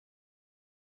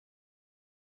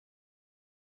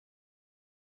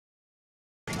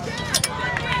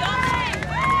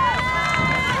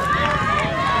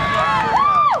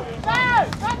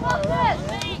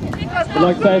I'd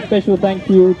like to say a special thank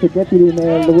you to Deputy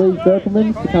Mayor Louise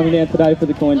Berkelman for coming down today for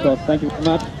the coin toss. Thank you very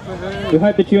much. We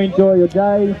hope that you enjoy your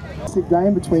day. Sick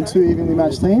game between two evenly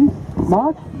matched teams.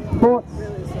 Mark, thoughts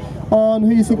on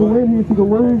who you think will win, who you think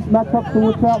will lose, matchups to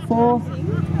look out for?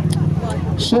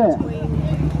 Share.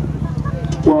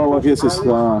 Well, I guess it's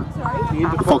the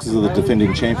Foxes are the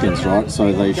defending champions, right?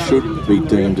 So they should be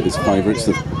deemed as favourites.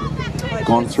 They've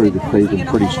gone through the season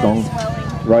pretty strong.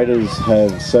 Raiders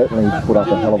have certainly put up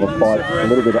a hell of a fight, a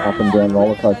little bit of up and down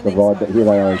roller coaster ride, but here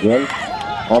they are again.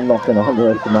 I'm not going to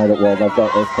underestimate it. While they've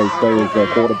got SPC as their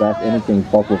quarterback, anything's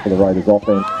possible for the Raiders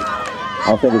offense.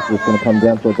 I think it's just going to come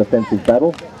down to a defensive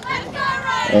battle,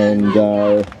 and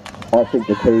I think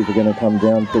the keys are going to come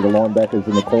down to the linebackers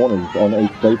and the corners on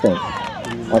each defense.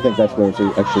 I think that's where it's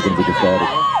actually going to be decided.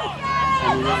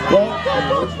 Well,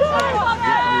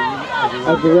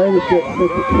 as the Raiders get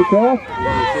kicked off,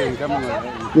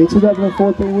 the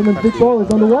 2014 Women's VIC Bowl is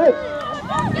on the way.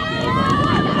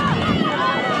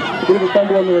 A bit of a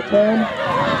fumble on the return.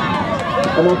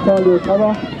 Enough time to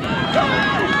recover.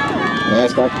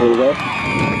 Nice back to the left.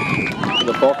 To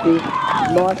the Foxes.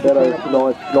 Nice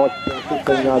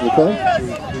 15 yard return.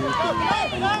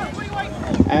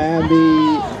 And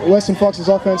the Western Foxes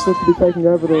offense looks to be taking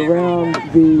over to around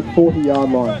the 40-yard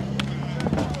line.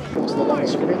 To the line of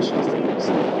scrimmage.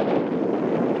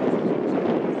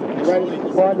 The Raiders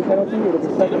applied the penalty. It'll be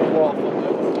second and long.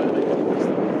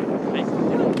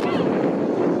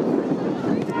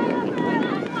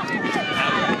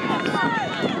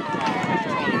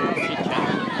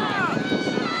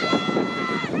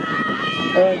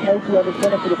 Aaron Casey under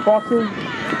center for the Foxes.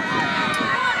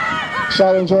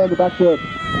 Charlotte Joy in the backfield.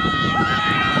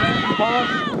 Pass,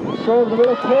 serve the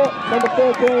middle court, number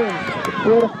 13,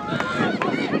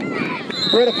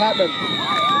 Britta Patman.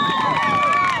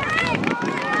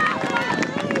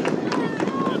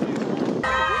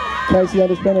 Casey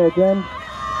under center again.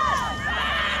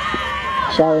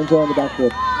 Charlotte Joy in the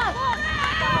backfield.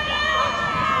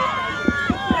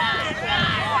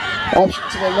 Option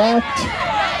to the left,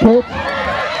 Cook.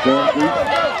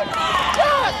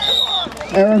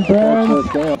 Aaron Burns.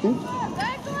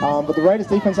 But the Raiders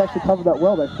defense actually covered that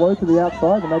well. They flowed to the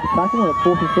outside, they made the tackle, and it's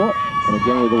 4th and short. And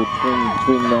again with the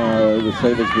twin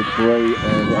receivers with Bree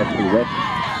and actually Rex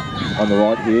on the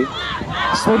right here.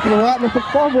 Sweep to the right, and it's a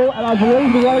fumble, and I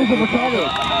believe the Raiders have recovered.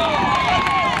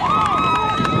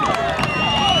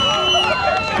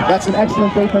 That's an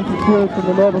excellent defensive series from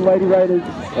the Melbourne Lady Raiders.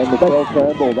 And Michelle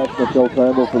Turnbull, that's Michelle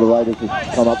Turnbull for the Raiders has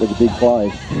come up with a big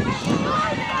play.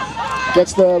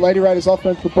 Gets the Lady Raiders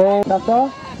offense the ball.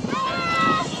 Kassa.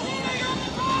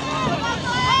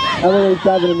 Eloise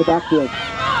Gavin in the backfield.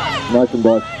 Motion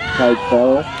by Paige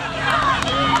Farrell.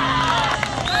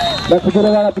 That's a good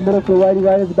run up the middle for the Lady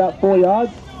Raiders, about 4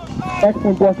 yards.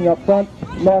 Excellent blocking up front.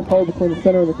 Nice hold between the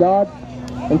centre and the guard.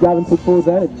 And Gavin took full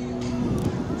advantage.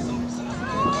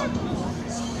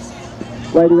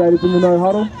 Lady Raiders in the no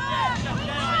huddle.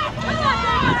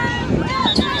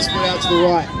 Split out to the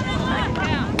right.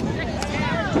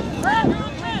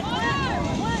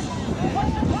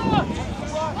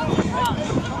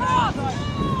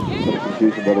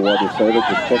 Confusion by the wide receiver,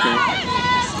 just checking.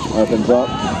 Opens up.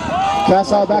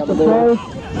 Kassa back to throw.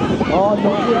 Oh,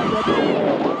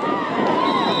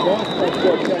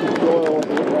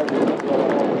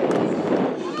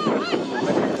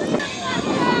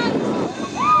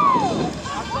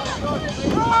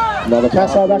 Another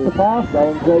Kassa back to pass.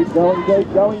 Going deep, going deep,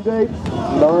 going deep.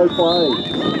 No play.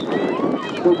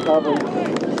 Good coverage.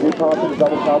 Good pass to the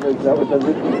double coverage. That was a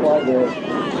risky play there.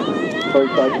 Three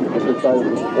safety for the save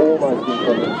was almost in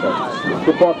front of the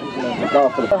good box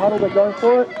for the huddle, they're going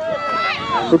for it. The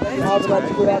half of that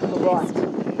split out to the right.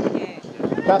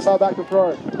 Kassa back to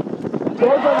throw. Goes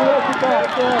on the left side.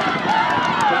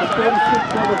 Number 36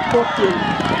 for the Foxes.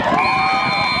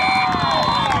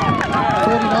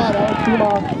 39, Alex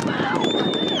Kumar.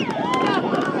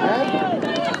 And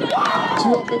 2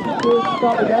 offensive players to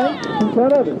start the game. 2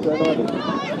 turnovers. Well,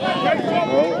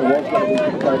 it was going to be the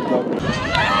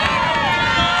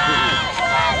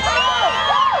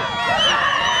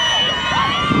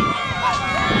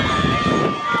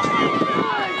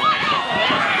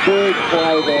big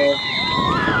play there.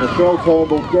 Michelle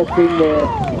Turnbull gets in there,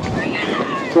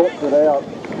 drops it out,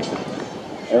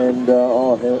 and hang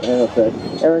on a sec.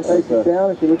 Erin takes it down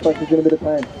and she looks like she's in a bit of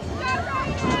pain.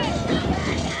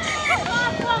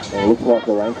 It looks like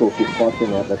her ankle is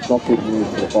busting out. That's not good news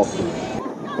for the Foxes.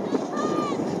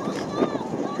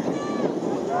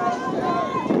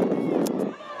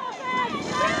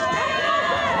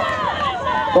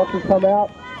 Foxes come out,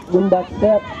 wing back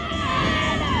step.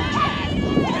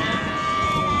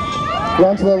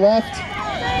 Run to the left.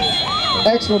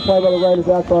 Excellent play by the Raiders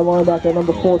outside linebacker,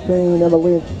 number 14, Emma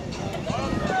Lynch,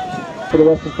 for the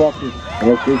Western Foxes.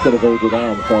 Well, she's got a very good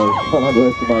arm, so don't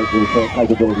underestimate the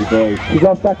capability there. She's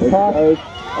off back to pass.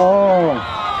 Oh,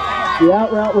 the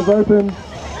out route was open.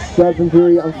 Judson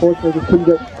Jury unfortunately just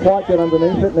couldn't quite get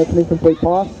underneath it, and that's an incomplete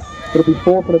pass. It'll be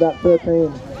 4th and about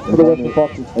 13 for the Western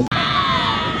Foxes.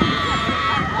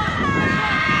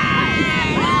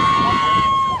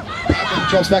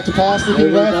 Drops back to pass,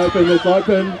 looking left. It's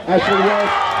open. Ashley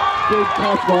West. Big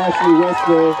catch by Ashley West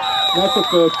there. That's the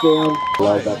first down.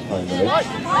 Low back home there.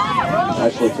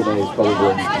 Ashley to me is probably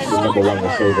the number 1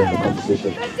 receiver in the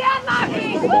competition.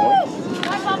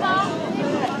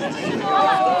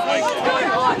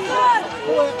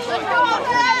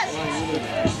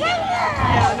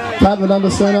 Patman under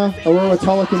centre, Aurora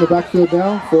Tulloch in the backfield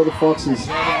now for the Foxes.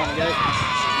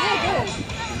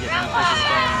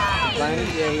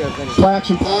 Play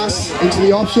action pass into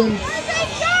the option.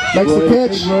 Makes the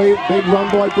catch. Big run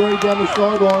by Bree down the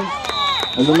sideline.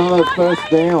 And another first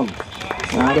down.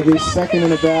 It'll be second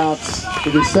and about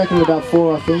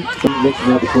 4, I think.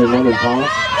 Mixing up between run and pass.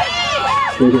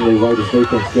 Exceedingly Raiders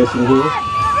defense guessing here.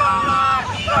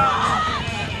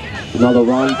 Another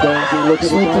run. Burnsy looking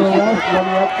to the left. On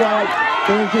the outside.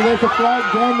 Burnsy, there's a flag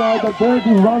down there, but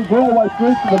Burnsy runs all the way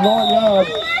through to the 9 yards.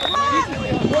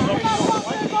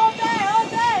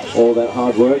 All that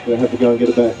hard work, they have to go and get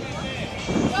it back.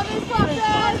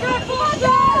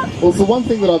 Well, it's the one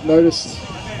thing that I've noticed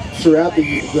throughout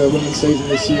the women's season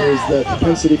this year is the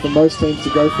propensity for most teams to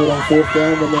go for it on 4th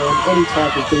down when they're in any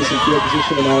type of decent field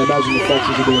position, and I imagine the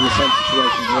Foxes will be in the same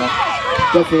situation as well.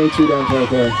 Definitely 2 down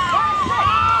territory.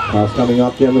 Pass coming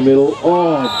up down the middle.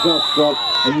 Oh, just dropped.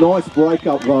 A nice break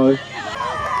up though.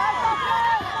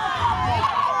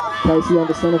 Casey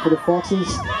under centre for the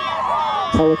Foxes.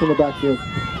 Tulloch in the backfield.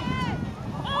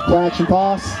 Play action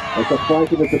pass. It's a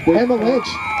flank and it's a big Emma Lynch.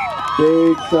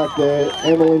 Big sack there.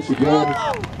 Emma Lynch again.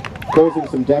 Causing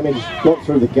some damage. Got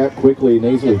through the gap quickly and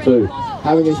easily too.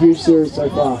 Having a huge series so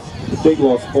far. Big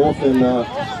loss. 4th and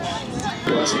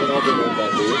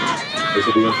this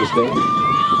will be interesting.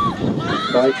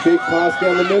 Big pass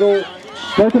down the middle.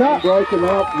 Broken up. Broken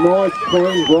up. Nice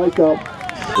clean break up.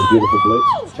 A beautiful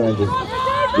blitz. Changes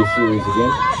this series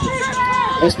again.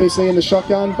 SBC in the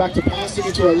shotgun. Back to passing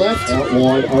into her left. Out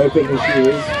wide open as she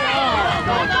is.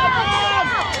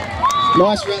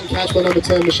 Nice run catch by number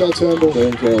 10, Michelle Turnbull.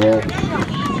 Well.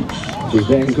 She's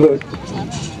damn good.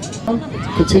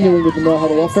 Continuing with the no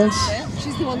huddle offense.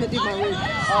 She's the one that did my room.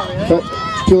 Oh, really?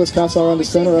 Pulis Cassar under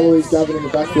centre, Eloise Gavin in the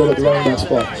backfield at the running back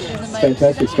spot.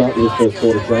 Fantastic start to this first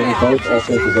quarter training. Both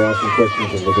offenses are asking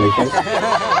questions of the defense.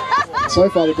 So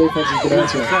far the defense has been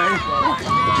answering.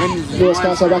 Pulis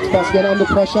Cassar back to pass again, under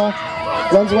pressure.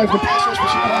 Runs away from the pass rush, but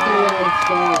she can't get away.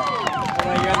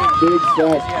 Big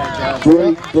sack.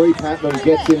 Bree Patman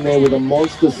gets in there with a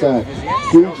monster sack.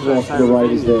 Huge loss for the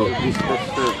Raiders there.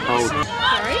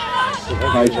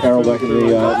 Paige Carroll back in the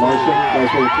motion. Goes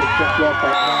for a quick check drop,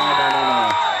 but no.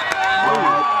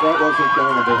 That wasn't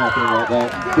going to be happening like that.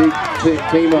 Big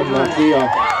team on here.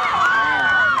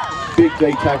 Big D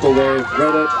tackle there.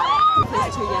 Read it.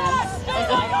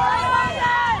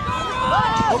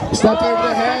 Snap over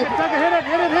the head. Hit it. I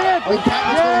think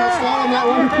Patman's going to have a start on that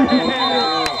one.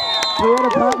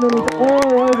 Loretta Patman is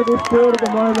all over this field at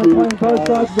the moment, playing both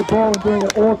sides of the ball and doing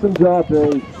an awesome job.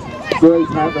 Bree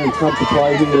Patman comes to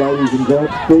play here, ladies and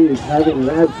gents. She is having an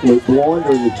absolute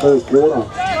blinder in the first quarter.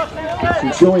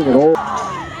 She's doing it all.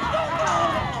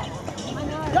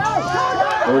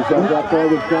 There's that up there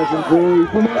with Judson Jury.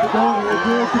 Here's a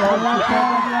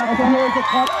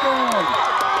touchdown.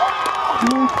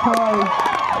 Huge play.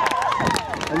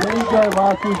 And there you go,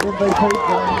 Marcy's MVP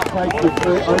James takes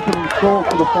the opening score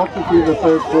for the Foxes here in the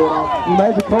first quarter. You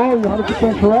made the call, you're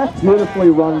 100% correct. Beautifully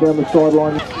run down the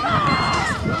sideline.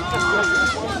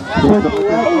 Drive it!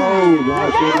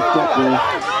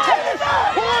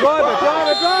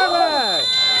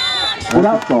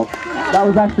 That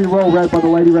was actually well read by the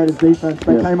Lady Raiders defense.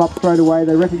 They came up straight away,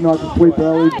 they recognised the sweep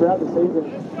early. Throughout the season,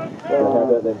 how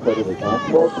about them predators,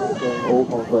 huh? All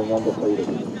conquering undefeated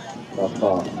thus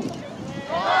far.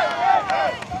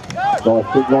 Nice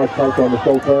take on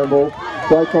Michelle Turnbull.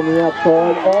 Break on the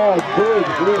outside. Oh, big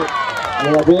hit.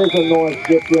 Now there's a nice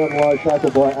get down low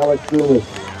tackle by Alex Dumas.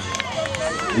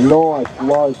 Nice,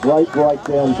 low, great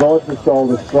breakdown, drives the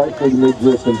shoulder straight through the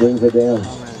mid-wrist and brings her down.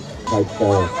 Takes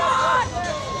Carroll.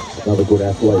 Another good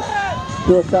athlete.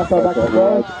 Pulis Cassar back to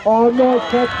throw. Oh, nice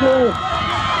catch there.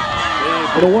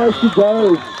 And away she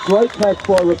goes. Great catch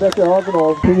by Rebecca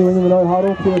Ivanov. Continuing in the no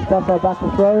huddle. Pulis Cassar back to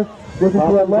throw. Looking to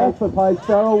her left for Paige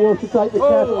Farrell. Will she take the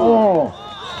catch? Oh!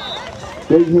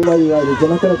 Big hit Lady Raiders. They're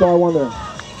not going to die one there.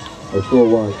 They sure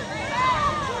won't.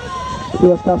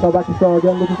 US Castle back to throw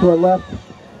again, looking to her left.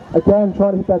 Again,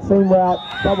 trying to hit that seam route.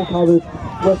 Double covered.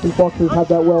 Western Foxes have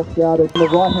that well scouted. On the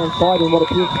right hand side in what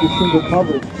appears to be single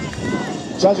coverage.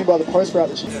 Judging by the post route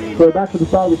that she... So back to the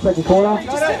start of the second quarter.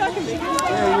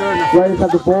 Raiders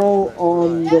have the ball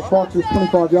on the Foxes'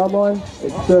 25-yard line.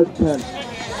 It's 3rd and 10.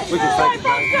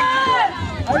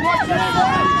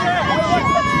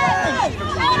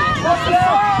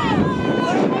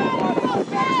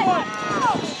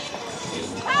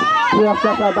 US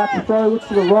Castle back to throw, looks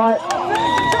to the right.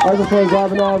 Overthrows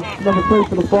Ivanov, number 3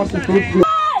 for the Foxes.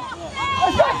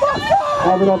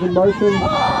 Ivanov in motion.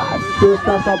 US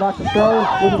Castle back to throw,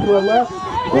 looking to her left.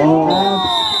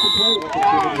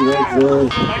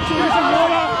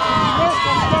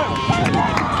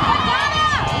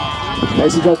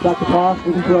 Casey goes back to pass,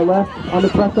 looking to her left. Under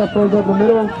pressure, throws over the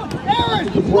middle.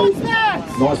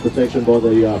 Nice protection by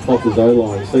the Foxes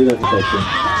O-line. See that protection?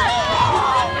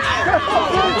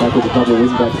 Back with the double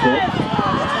wing-back set.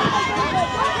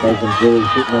 Goes from Julie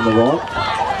sitting on the right.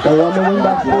 They run the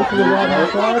wing-back set to the right-hand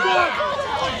side.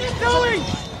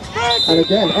 And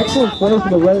again, excellent play from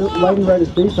the Lady Raiders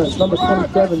defense, number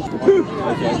 27.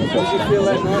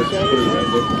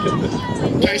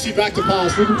 Casey back to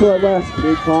pass, looking to her left.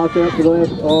 Big pass out to the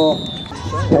left. Oh,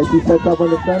 Casey sets up on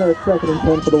the center. It's 2nd and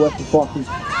 10 for the Western Foxes.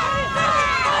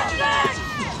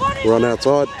 Run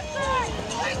outside.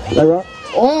 They run.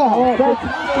 Oh, that's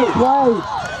play.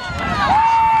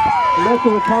 And that's a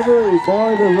recovery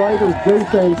by the Raiders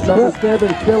defense. Number 7,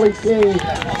 Kelly King.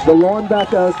 The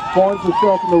linebacker finds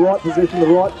herself in the right position, the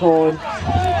right time.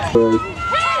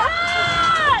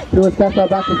 US Castle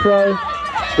back to throw.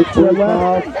 It's to the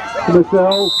left. To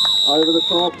Michelle. Over the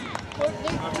top.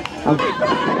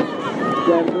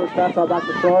 Again, US Castle back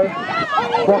to throw.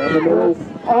 Fox in the middle.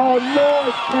 Oh,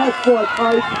 nice catch by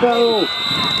Pace Farrell.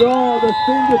 Oh, the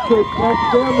fingertip catch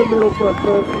down the middle for a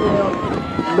 1st down.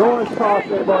 Nice pass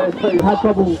there by SP. Had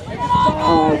trouble with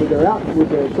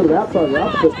their sort of outside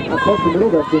route, but across the middle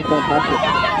they've been fantastic.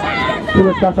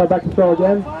 US Castle back to throw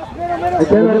again.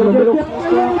 Again over the middle. Oh,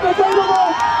 what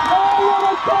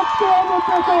a touchdown!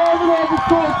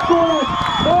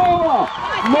 Oh,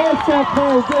 nice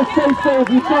outcomes. SC says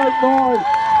you don't mind.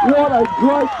 What a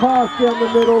great pass down the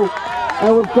middle.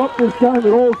 And we've got this game at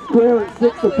all square at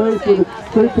 6 apiece with a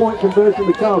 2-point conversion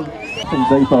to come. From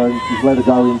deep on, she's let it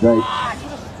go in deep.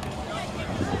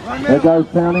 There goes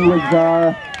Pounding with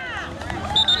Gavin,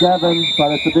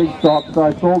 but it's a big stop, so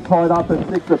it's all tied up at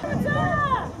 6 apiece.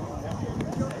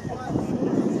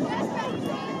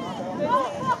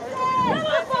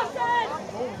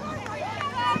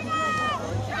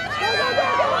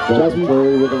 Jasmine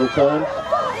Brewery with a return.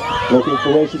 Looking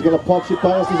for where she's going to pop. She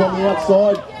passes on the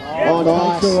outside. Oh,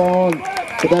 nice. On.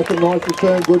 So that's a nice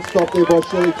return. Good stop there by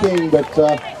Shirley King. But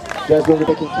Jasmine, they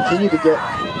can continue to get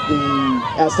the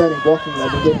outstanding blocking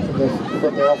they've been getting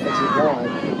from their offensive line.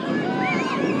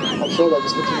 I'm sure they'll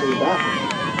just continue with that.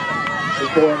 As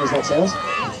boring as that sounds.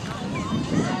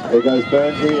 There goes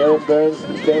Burnsy. Erin Burns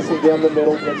dancing down the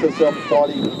middle. Gets herself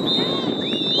 40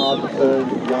 hard to turn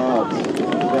yards.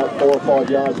 About 4 or 5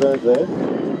 yards Burns there.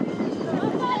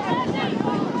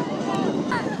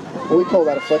 Well, we call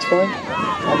that a flex bone,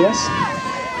 I guess.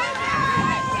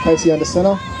 Casey under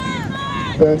center.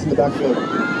 Burns in the backfield.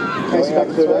 Casey back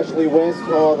to Ashley West.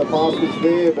 Oh, the pass was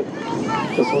there, but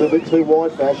just a little bit too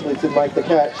wide for Ashley to make the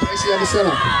catch. Casey under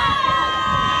center.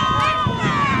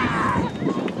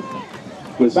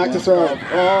 Back to throw.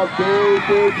 Oh,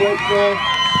 big blitz there.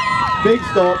 Big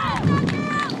stop.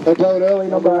 They blow it early,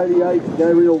 number 88.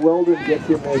 Gabriel Weldon gets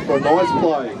in there for a nice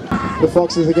play. The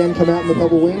Foxes again come out in the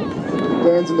double wing.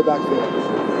 Burns in the backfield.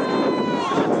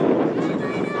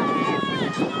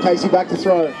 Casey back to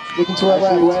throw. Looking to her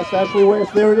left. Ashley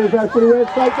West. There it is. Ashley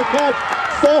West takes the catch.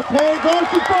 Soft hands on.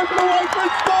 She's broken away for a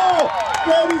score.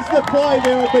 That is the play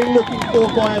there I've been looking for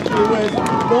by Ashley West.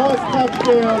 Nice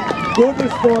touchdown. Good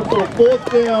response on a 4th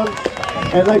down.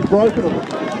 And they've broken them.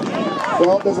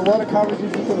 Well, there's a lot of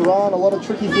coverages you can run, a lot of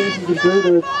tricky things you can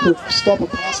do to stop a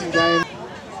passing game.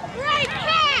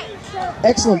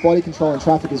 Excellent body control and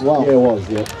traffic as well. Yeah, it was,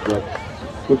 yeah.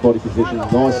 Good body position,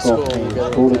 nice soft hands,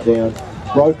 pulled it down,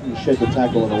 broke and shed the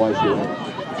tackle and away she went.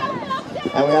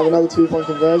 And we have another 2-point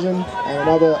conversion and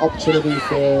another opportunity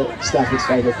for Stafford's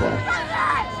favourite player.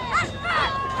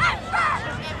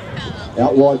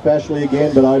 Out wide Ashley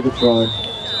again, but overthrown.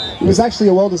 It was actually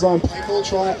a well-designed play call.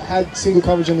 Had single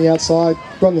coverage on the outside,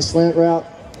 run the slant route.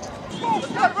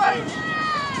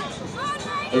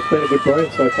 It's been a good game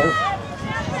so far.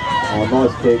 Oh,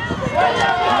 nice kick.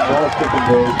 Nice kick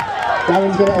indeed.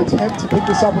 Gavin's going to attempt to pick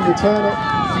this up and return it.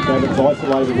 Kevin's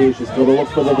isolated here. She's got to look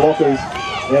for the blockers.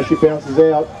 Now she bounces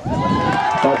out.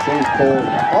 But she's caught.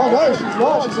 Oh no, she's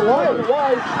not. She's away.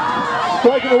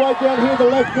 Breaking away down here, the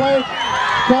left flank.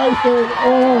 Coast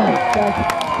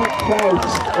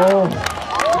and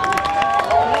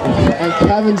And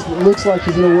Kevin's looks like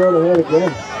she's in a world of hurt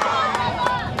again.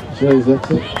 Jeez,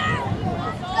 that's it.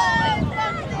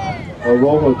 A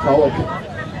roll colic.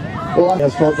 Well, now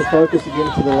it's time to focus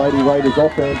again to the Lady Raiders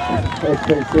offense.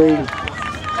 SPC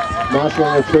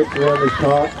marshalling their troops around this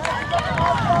part.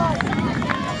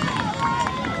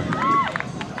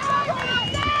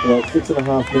 About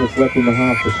 6.5 minutes left in the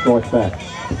half to strike back.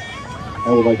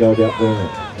 How will they go about doing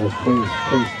it? There's Twins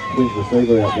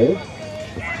receiver out there.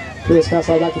 Chris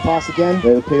Casso back to pass again.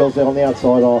 There the peels out on the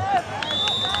outside off.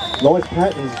 Nice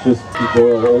patterns, just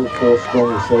Doyle, all four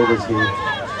strong receivers here.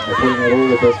 They're putting out all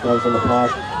the best ones on the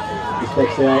park. He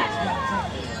steps out.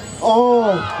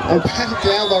 Oh, and patted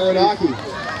down by Renaki.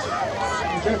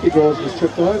 Jackie Draws just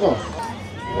tripped over.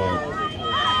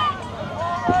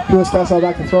 Chris Casso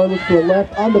back to throw, looks to the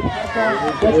left, under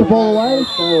pressure, gets the ball away.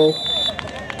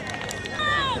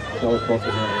 So across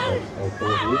the hand.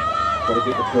 Got to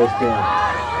get the first down.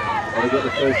 Got to get the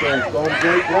first down.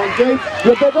 Gone deep.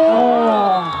 Rebecca!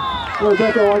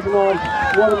 Rebecca Eisenheim.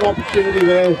 What an opportunity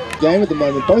there. Game at the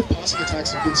moment. Both passing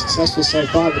attacks have been successful so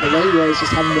far, but the Lady Raiders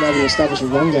just haven't been able to establish a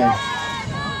run game.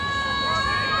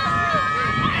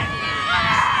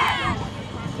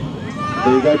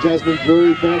 There you go, Jasmine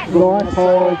Drury back to the nice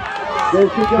hole. There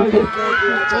she goes.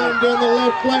 Down the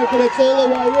left flank, and it's all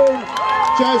the way in.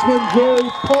 Jasmine Drury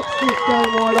pops this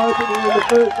game wide open here in the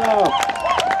first half.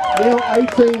 Now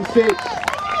 18-6.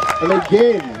 And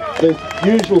again, the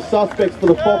usual suspects for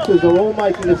the Foxes are all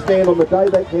making a stand on the day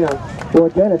they count. Well,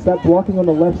 again, it's that blocking on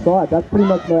the left side. That's pretty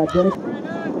much my identity.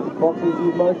 Foxes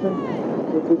use motion,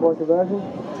 good two-point conversion.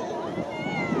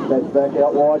 That's back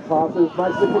out wide, passes,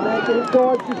 makes the connection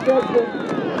inside, she steps it.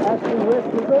 Ashley West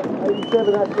with it,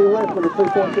 87 Ashley West with a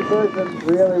two-point conversion.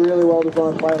 Really well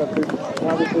designed play on a two-point.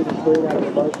 Obviously the screen out of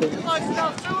the motion.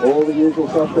 All the usual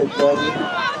suspects, baby.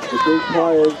 The big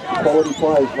players, quality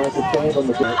players, make a stand on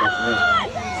the field.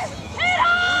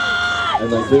 And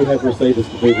they do have receivers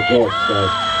to do the job, so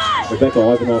Rebecca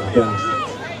Eisenhoff can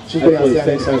She's been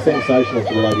absolutely sensational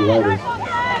for the Lady Raiders.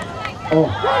 Oh,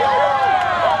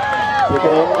 it's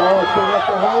been left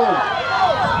behind.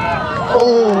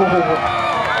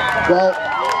 Well,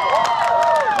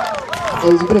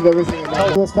 there's a bit of everything in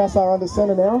that. Chris Casso under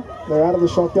centre now. They're out of the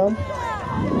shotgun.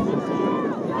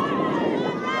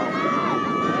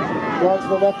 Right to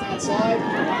the left-hand side.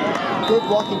 Good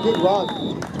blocking, good run.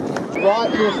 Right,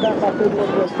 Chris Casso moving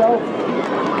into herself.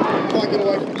 Can't get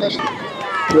away from pressure.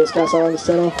 Chris Casso under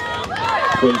centre.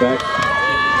 Swing back.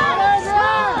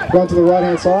 Run to the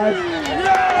right-hand side.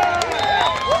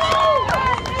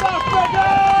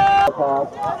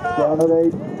 Down the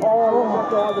lead.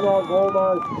 Almost.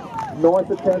 Nice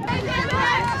attempt.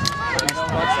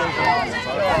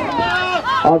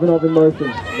 Ivanov in motion.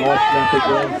 Nice snap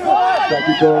again.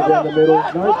 Jackie Doyle down the middle.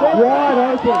 No, right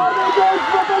open.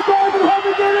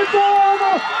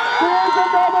 There's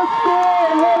another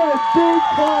score. What a big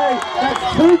play. That's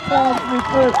 2 times in the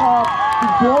first half.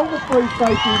 He's blown the free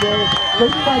safety there.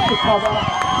 Didn't make the cover.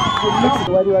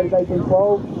 The Lady Raiders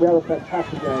 18-12. We had a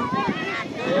fantastic game.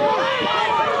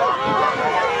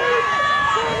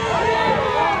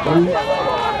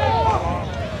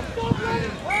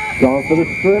 Going for the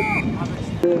strip.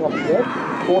 Doing off the edge.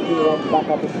 Forcing the one back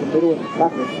up into the middle and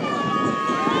tackle.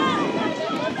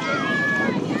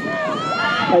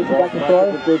 Takes it back to throw.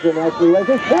 Decision actually went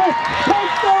this.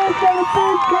 Touchdown for the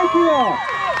big kicker!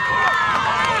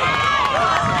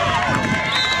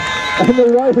 And the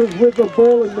Raiders with the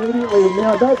ball immediately.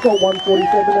 Now they've got 147.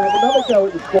 They have another go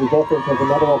at the score. His offense has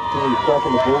another opportunity to strike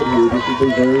on the board here. This will be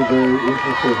very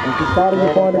interesting. And she's starting to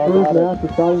find a groove now.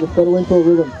 She's starting to settle into a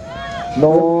rhythm.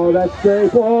 No, that's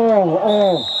deep.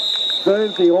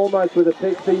 Burnsy almost with a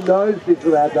pick. He knows this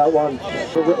will add that one. A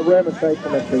rare mistake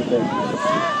from that defense.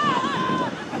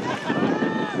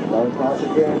 Going pass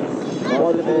again.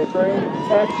 Right in the screen.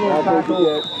 Excellent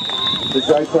tackle. The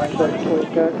J-Train takes a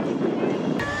catch.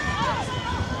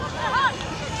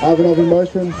 Ivanov in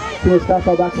motion. Chris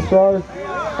Casso back to throw.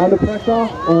 Under pressure.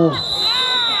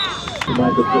 To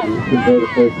make it convert a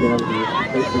first down and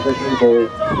keep possession of the ball.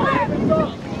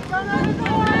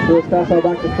 Chris Casso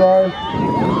back to throw.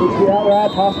 It's the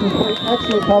outright pass complete.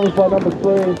 Excellent coverage by number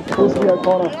 3, Felicity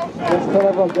O'Connor. Let's turn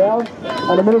everyone down.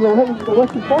 And the middle of the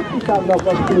Western Foxes starting off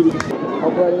opportunity.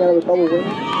 Operating out of a double wing.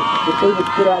 The receiver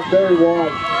split out very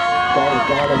wide.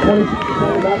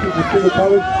 26% matches the single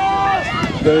coverage.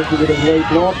 Going to get a lead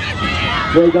block.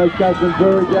 There goes Jasmine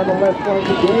Brewery down the left flank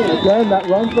again. Again, that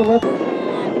runs the left.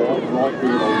 Likely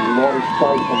a lot of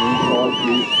space on the inside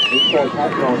here. Inside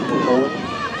hat line for forward.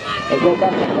 They got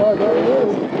back to throw. There it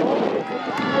is.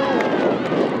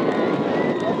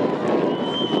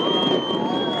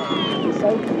 The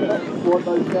safety cannot squad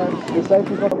those down. The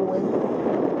safety's not on the wing.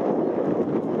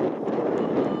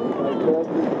 They turn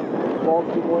the box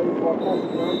away by passing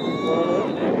the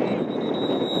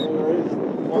there it is.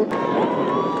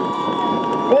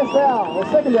 First down, or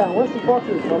second down, Western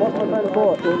Foxes. I lost my train of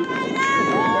thought. 30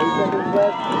 seconds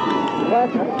left.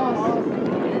 Flash pass.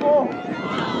 Oh!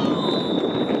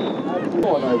 That's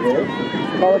over there.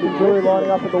 Mulligan and Brewery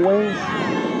lining up at the wings.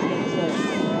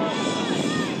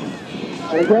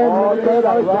 And again,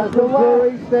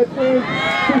 Brewery steps in.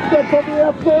 She steps on the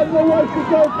outside and the race to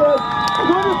go for it.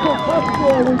 Wonderful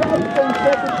touchdown with 18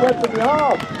 seconds left in the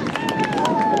half.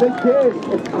 And then Cairns,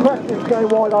 it's cracked this game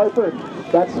wide open.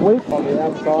 That sweep on the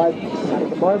outside, and at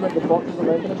the moment the Foxes are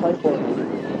making a pay for it. Do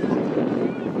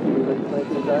you think it's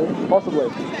making a game? Possibly.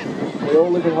 We all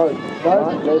live in hope.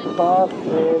 No, there's the pass,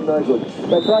 and no good.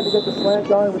 They tried to get the slant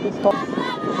going with this top.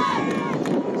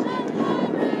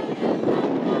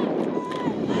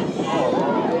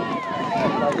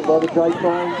 Taken by the J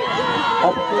train.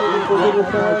 Opportunity for a good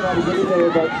return, trying to get in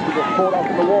there, but she got caught up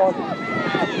in the wash.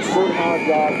 Good hard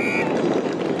yard.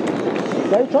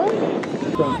 J train?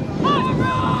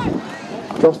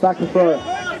 Drops back to throw.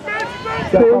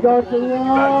 There he goes to the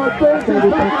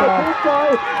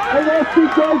and Esty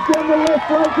goes down the left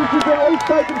flank, and she's at least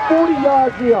taken 40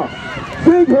 yards here.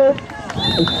 Big hit,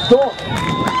 and stop.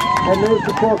 And there's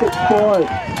the clock expired.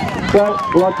 So,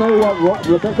 well, I tell you what,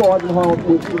 Rebecca Ivanhoe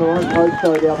was in her own coach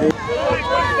show down here.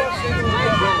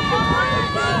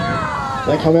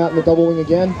 They come out in the double wing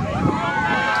again.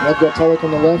 They've got Tulloch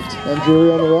on the left and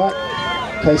Drury on the right.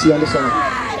 Casey under center.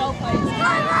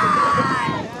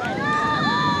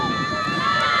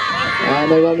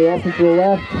 And they run the offense to the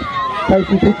left.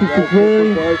 Casey pitches to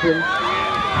Drury.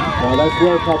 Well, that's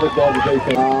well covered by the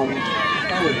defense.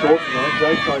 Short,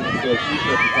 Jay trying to do a huge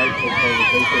reputation of playing the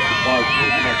defense to play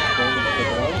much stronger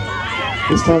than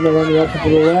This time they run the offense to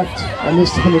the left. And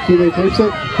this time the QB keeps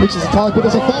it. Pitches to Tulloch, but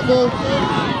there's a fumble.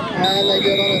 And they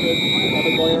get on it.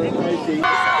 Another boy on Casey.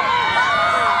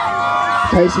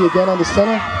 Casey again on the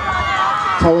center.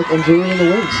 Tulloch and Drury in the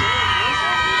wings.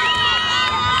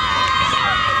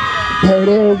 There it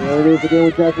is. There it is again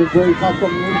with Jasmine Brewery, tucked on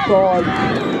the inside.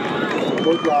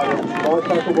 Good yardage. Nice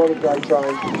tackle by the J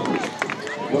train.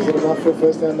 Was it enough for a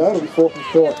first down? No, it'll be 4th and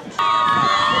short.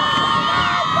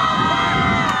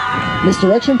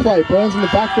 Misdirection play. Burns in the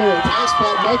backfield.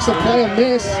 Makes a play and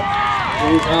miss. It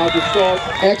was hard to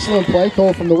stop. Excellent play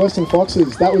call from the Western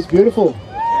Foxes. That was beautiful.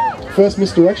 First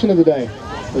misdirection of the day.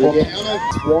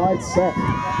 Wide set.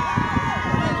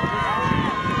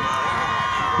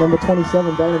 Number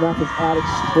 27, Dana Mathis out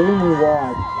extremely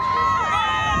wide.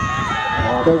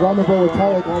 They run the ball with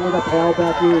Tulloch. One with a power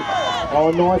back here. Oh,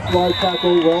 nice low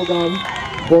tackle, well done.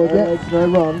 Well, again, it's no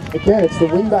run. Again, it's the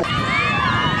wing back.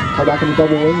 Come back in the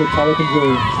double wing with Tulloch and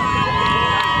Drury.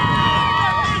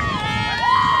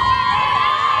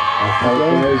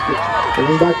 The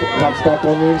wing back cuts back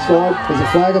on the inside. There's a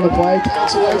flag on the play.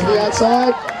 Takes away to the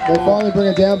outside. They finally bring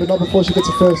it down, but not before she gets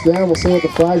a first down. We'll see what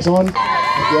the flag's on.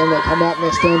 Again, they come out in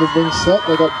their standard wing set.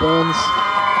 They got Burns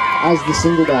as the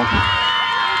single back.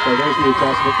 So there's the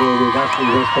adjustment where we've actually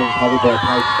just been covered by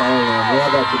Paige Stone now. Now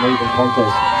that's an even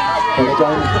contest. And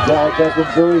again, Jasmine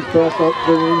Brewery's burst up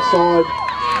to the inside.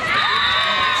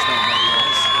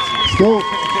 Still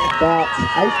about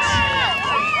 8.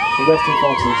 The Western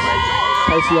Foxes.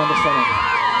 Casey on the center.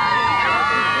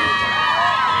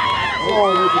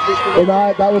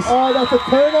 Oh, that was. Oh, that's a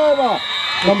turnover.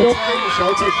 Number 10,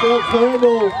 It's a short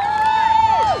handle.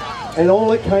 And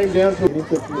all it came down to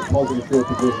into positive field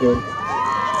position.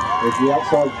 There's the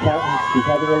outside captain. He's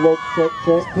having a look. Check.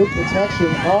 good protection.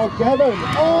 Oh, Gavin.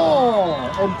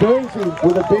 Oh, and Burns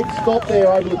with a big stop there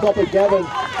over the top of Gavin.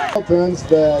 Burns,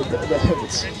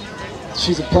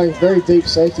 she's playing very deep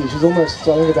safety. She's almost,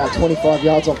 I think, about 25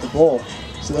 yards off the ball.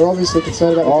 So they're obviously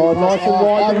concerned about the Oh, nice and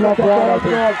wide.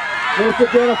 There's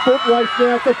again a foot race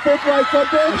now. It's a foot race on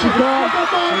Burns. She's gone.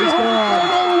 He's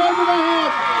gone.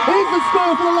 Here's the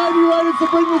score for the Lady Raiders to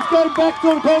bring this game back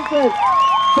to the contest.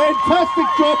 Fantastic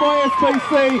job by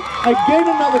SPC. Again,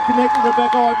 another connect with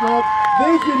Rebecca Ivanhoe.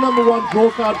 There's your number 1 draw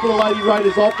card for the Lady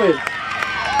Raiders offense.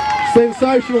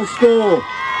 Sensational score.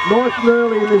 Nice and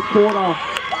early in this quarter.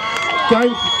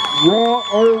 Game's right,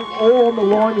 all on the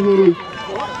line here.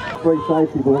 Free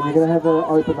safety, but when you're going to have an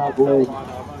open up leg,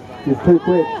 she's too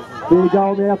quick. There you go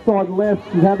on the outside left.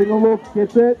 She's having a look.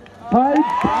 Gets it. Paige.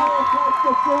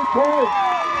 the 3 points.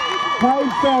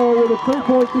 Paige Farrell with a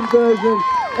 2-point conversion.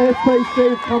 FPC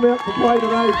have come out to play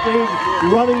today,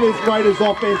 been running this Raiders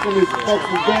offense and this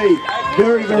Foxes D.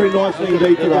 Very, very nicely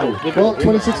indeed today. Well,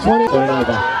 26-20.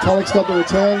 Tulloch's got the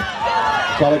return.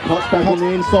 Tulloch cuts back on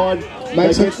the inside.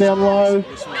 Makes it down low.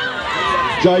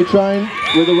 J-Train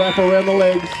with a wrap around the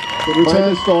legs. Good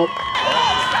return. Stop.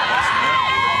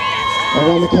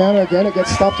 And on the counter again, it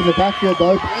gets stopped in the backfield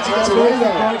though.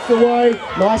 Breaks away.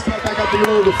 Nice cut back up the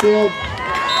middle of the field.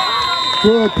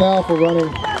 Good, powerful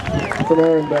running from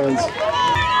Aaron Burns.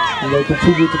 And they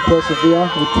continue to persevere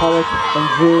with Tulloch and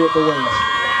Drew at the wings.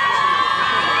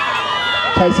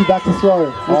 Casey back to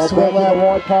throw. Looks well out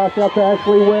wide pass out to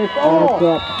Ashley West.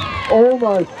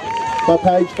 Almost by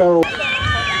Paige Farrell.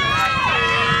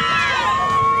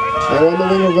 They're on the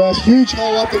wing reverse. Huge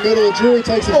hole up the middle. Drury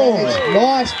takes advantage.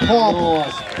 Nice pop.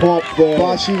 Nice pop there.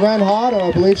 But she ran hard and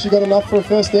I believe she got enough for a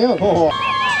first down.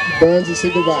 Burns and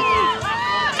signal back.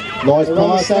 Nice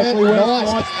pass, Ashley West.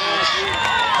 Nice.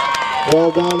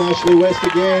 Well done, Ashley West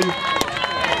again.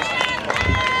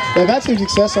 They've had some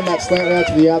success on that slant route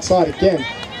to the outside again.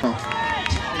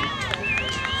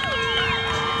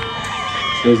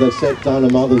 As they've set Dana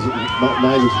Mother's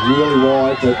neighbours really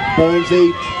wide, but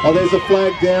Burnsy, oh there's a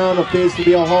flag down, appears to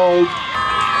be a hold.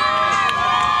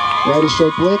 Raiders show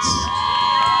blitz.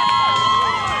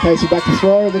 Casey back to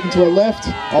throw, looking to her left.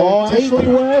 Oh, Ashley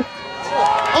West.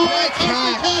 Oh,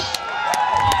 catch!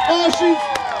 Oh,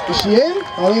 Is she in?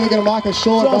 I think they're going to mark her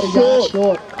short, about a yard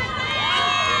short.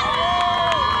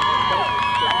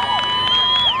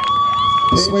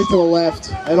 Sweep to the left.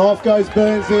 And off goes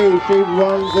Burnsy. She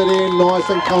runs it in nice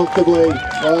and comfortably.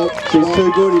 Well, she's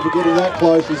too good. If you're getting that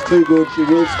close, she's too good. She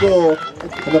will score.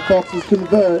 And the Foxes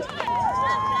convert.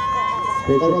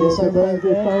 They're on the same play.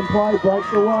 Same play,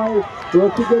 breaks away.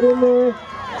 Looks to get in there.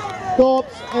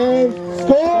 Stops and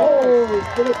scores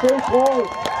for the 2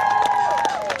 points.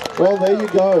 Well, there you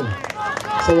go.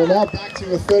 So we're now back to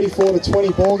a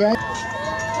 34-20 ball game.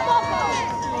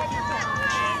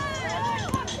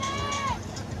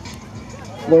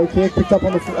 Low kick picked up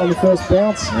on the first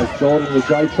bounce. That's Jordan with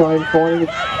J-Train finding it.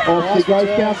 Off she goes,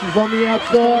 bounces on the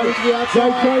outside.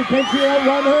 J-Train pins it out,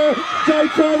 run her.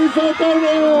 J-Train is on going.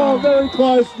 Oh, very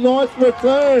close. Nice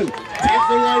return. Gives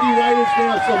the Lady Raiders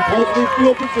now some positive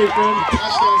field position.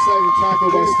 Touchdown saving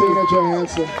tackle by Stina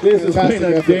Johansson. This has been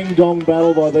a ding-dong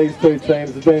battle by these two teams.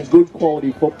 It's been good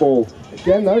quality football.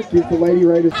 Again though, gives the Lady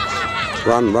Raiders.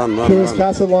 Run. Lewis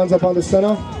Casa lines up under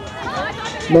centre.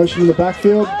 Motion in the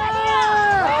backfield.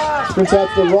 Sprints out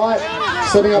to the right,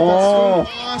 setting up that swing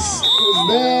pass.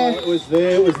 It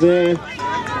was there.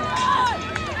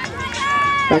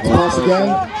 Back to pass again.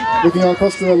 Looking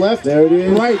across to the left. There it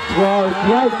is. Great throw.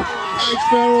 Great. Paige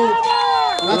Farrell.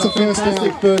 That's a first down.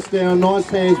 Fantastic first down. Nice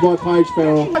hands by Paige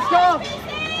Farrell.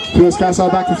 Lewis Casa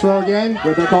back to throw again.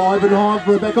 Rebecca Ivanhoff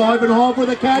with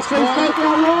a catch. She's taken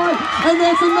online. And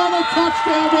there's another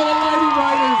touchdown by the Lady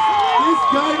Raiders. This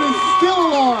game is still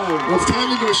alive. Well, it's time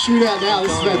to go a shootout now.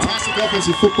 This is fantastic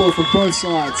offensive football from both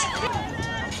sides.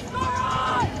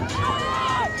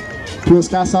 Lewis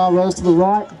Casa rolls to the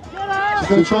right. She's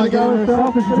going to try to go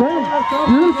herself.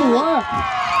 Beautiful work.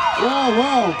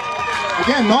 Wow.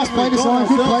 Again, nice play design,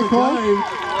 good play call.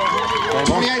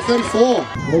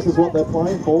 28-34. This is what they're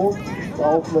playing for, the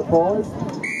ultimate prize.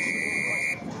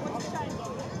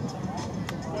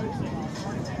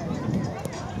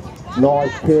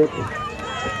 Nice kick.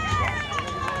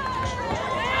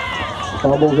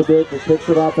 Fumbles a bit, but picks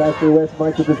it up. Ashley West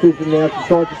makes a decision now. She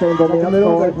tries to send on the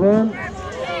middle. There's room.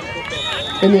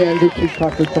 In the end, good kick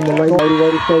tackle from the Lady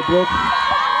Raiders show blitz.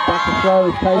 Back to throw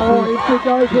is Casey. Oh, in she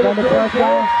goes with on the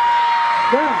pressure.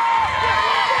 That's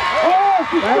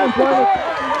right.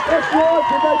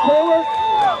 Did they call it?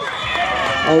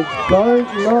 I don't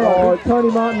know. Oh, Tony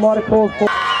Martin might have called for.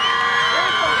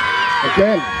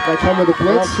 Again, they come with a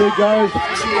blitz. Off she goes.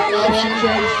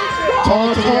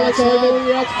 Time to the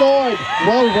outside.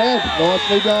 Well read.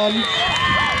 Nicely done.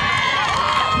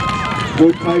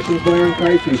 Good patience by Erin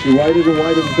Casey. She waited and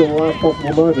waited until the last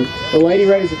possible moment. The Lady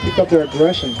Raiders have picked up their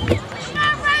aggression.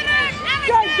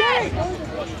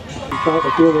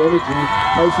 Starting to feel the energy.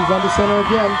 Casey's under centre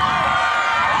again.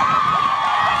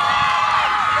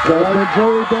 Jasmine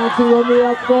Drury bouncing on the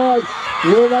outside.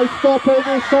 Will they stop her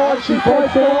this side? She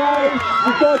breaks away.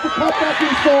 She tries to cut back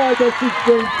inside, but she's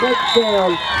been touched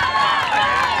down.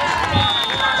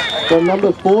 From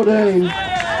number 14,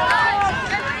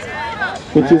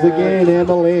 which is again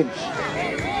Emma Lynch.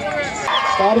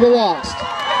 Start of the last.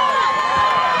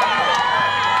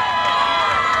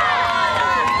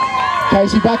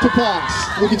 Casey back to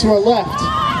pass. Looking to her left.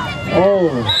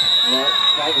 Oh.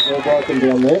 That was all broken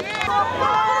down there.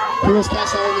 Pulis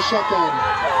Casso in the shotgun.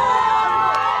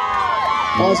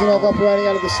 Eisenhower operating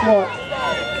out of the slot.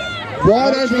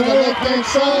 Wide open on the left-hand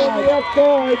side.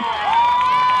 Outside.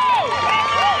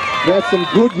 That's some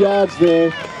good yards there.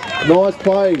 Nice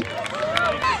play.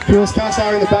 Pulis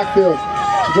Casso in the backfield.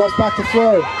 She drops back to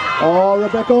throw. Oh,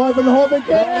 Rebecca Ivanhoff again.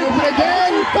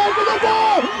 Again. Back to the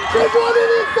ball. She's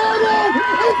running inside out.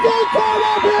 It's so tight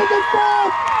up here in the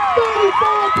fourth.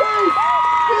 34 apiece.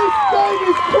 This game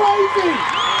is crazy.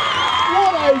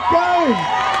 What a game.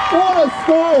 What a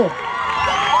score.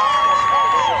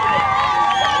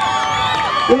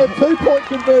 Will a 2-point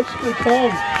conversion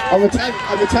become? I'm a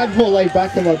tad more laid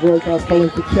back than my broadcast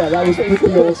colleague could chat. That was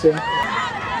pretty awesome.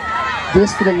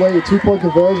 This for the lead. 2-point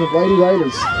conversion. Lady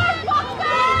Raiders.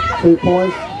 2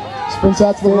 points. Sprints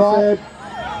out to the right.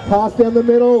 Pass down the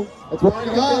middle. It's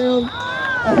broken down.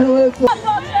 And it's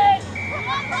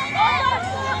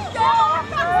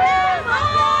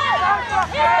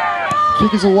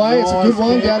Kick is away. It's a good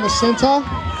one down the centre.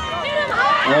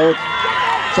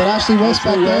 So Ashley West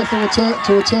back there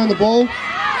to return the ball.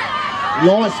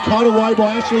 nice cut away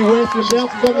by Ashley West and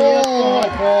bounces on the outside.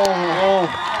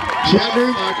 She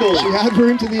had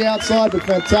room to the outside, but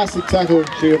fantastic tackle.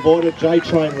 She avoided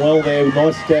J-Train well there.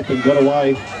 Nice step and got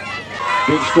away.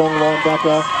 Big strong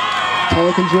linebacker.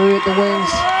 Tarek and Drury at the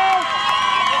wings.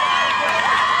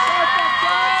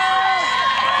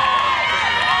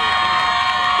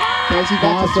 Casey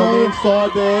back to throw.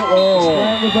 Inside there.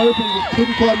 Grant was open, just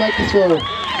couldn't quite make the throw.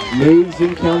 Moves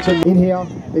in counter. In here,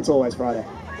 it's always Friday.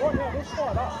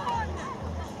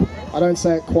 I don't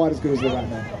say it quite as good as the right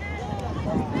now.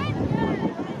 I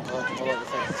like the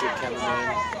fact that the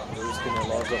cameraman who's going to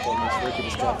live up on this week with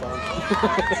his stuff on.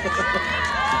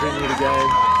 Continue the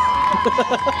game.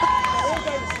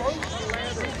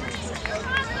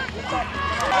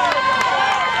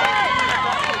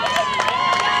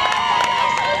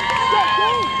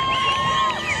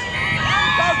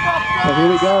 So here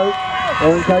we go.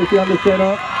 Erin Casey under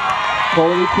centre.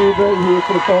 Quality QB here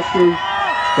for the Foxes.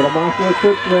 Got a marshal of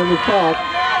trips around the top.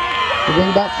 The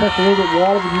wing back set a little bit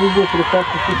wider than usual for the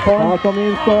Foxes this time. Pass on the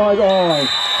inside. Oh,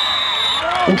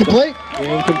 Incomplete.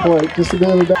 incomplete. Just a bit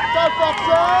of a back.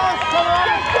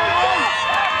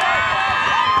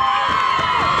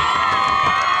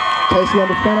 Casey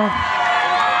under centre.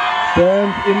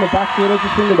 Burns in the backfield as a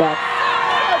finger back.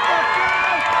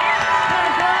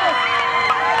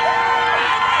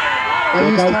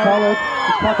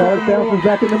 College bounces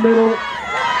back in the middle.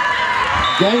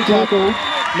 Gang tackle.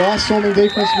 Nice swarming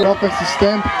defense with offensive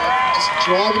stem. Just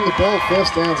driving the ball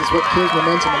first downs is what kills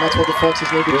momentum, and that's what the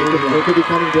Foxes need to do. They could be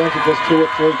coming down to just 2 or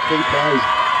 3 key plays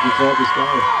inside this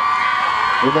game.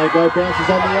 When they go, bounces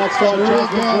on the outside.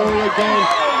 Drury again.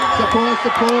 Surprise,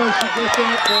 surprise. She gets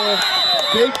out there.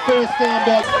 Big first down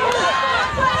box.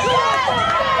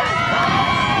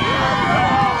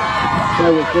 So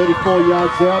we're 34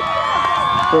 yards out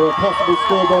for a possible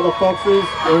score by the Foxes.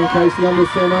 Erin Casey under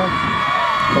centre.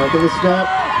 Taking the snap.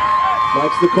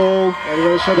 Makes the call.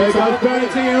 There goes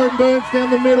Burns. Erin Burns down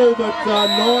the middle, but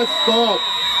nice stop.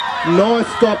 Nice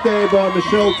stop there by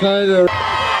Michelle Taylor.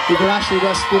 We got Ashley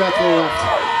West split out to the left.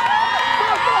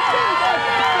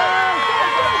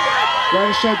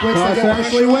 Great show blitz.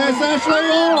 Ashley West. Ashley.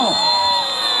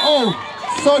 Oh,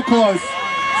 so close.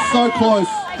 So close.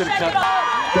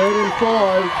 3rd and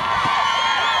 5.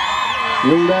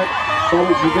 Wing back.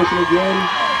 Double position again.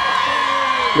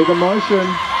 With a motion.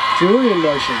 Drury in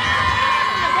motion.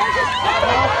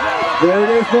 There it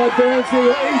is by Burns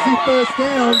here. Easy first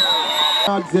down.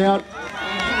 Yards out.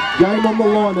 Game on the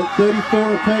line at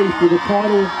 34 apiece with the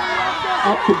title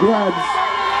up to grabs.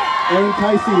 Erin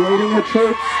Casey leading her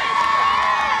troops.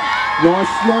 Nice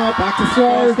snap. Back to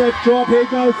throw. Step drop. Here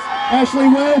goes Ashley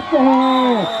West.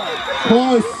 Oh,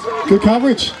 close. Good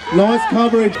coverage. Nice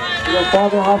coverage. We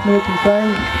got 5.5 minutes in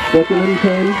time. 2nd and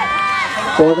 10.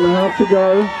 5.5 to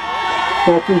go.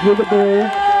 Foxes with the ball.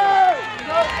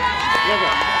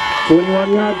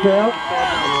 21 yards out.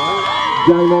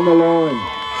 Game on the line.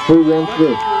 Who wants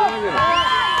this?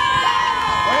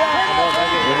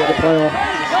 We're the playoff.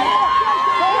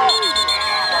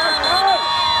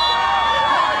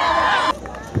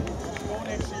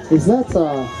 Is that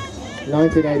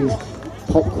 1980s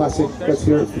pop classic Let's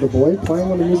Hear It for the Boy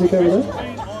playing on the music over there?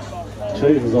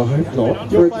 Jesus, I hope not.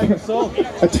 For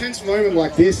a tense moment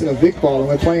like this in a VIC Bowl and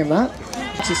we're playing that.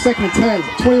 It's a 2nd and 10,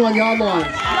 21-yard line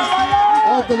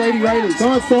of the Lady Raiders.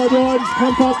 Nice sidelines,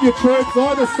 pump up your troops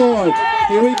either side.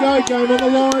 Here we go, game on the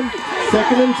line.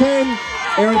 2nd and 10.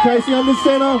 Erin Casey under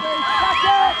centre.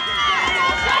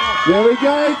 There we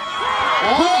go.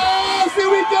 Oh, here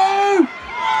we go.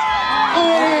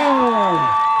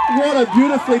 Oh! What a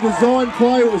beautifully designed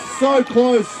play. It was so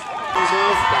close.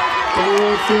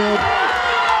 Field.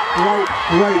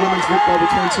 Great women's football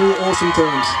between two awesome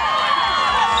teams.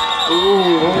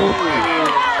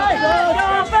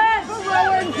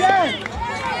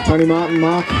 Tony Martin,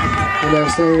 Mark, and they were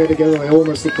standing there together. They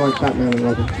almost looked like Batman and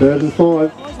Robin. 3rd and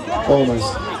 5.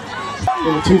 Almost.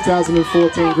 In the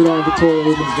 2014 Gridiron Victoria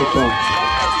Women's Victory.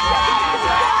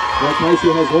 Well, Casey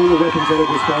has all the weapons at her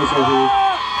disposal here.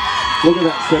 Look at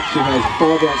that set she has. 5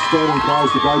 outstanding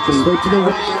players to go to. Sweep to the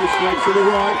right. Sweep to the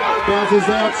right. Bounces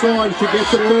outside. She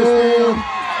gets the first down.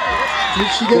 Did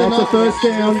she get That's enough? a first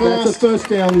down. That's a first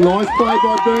down. Nice play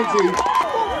by Burnsy.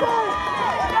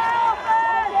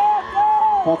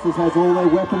 Foxes has all their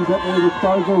weapons at their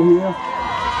disposal here.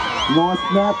 Nice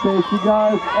snap. There she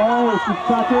goes. Oh, she's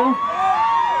tackled.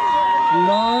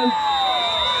 No.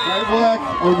 Great work.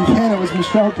 Oh, again, it was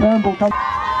Michelle Turnbull.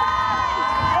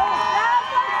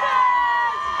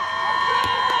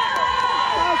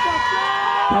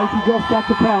 Casey just back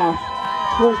to pass.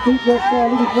 Short deep left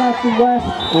side, little left and west.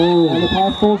 Oh. And the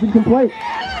pass falls incomplete.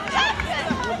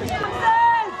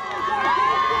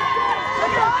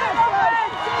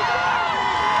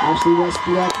 Ashley West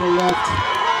beat out to the left.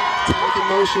 Taking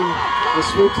motion. A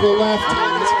sweep to the left.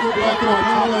 It's a good work on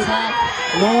attack.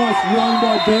 Nice run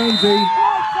by Burnsy.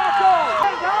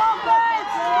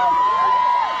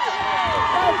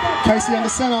 Casey under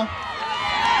center.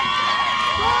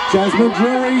 Jasmine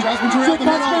Drury. Jasmine Drury She up the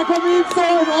cuts middle. back on the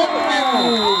inside. Oh.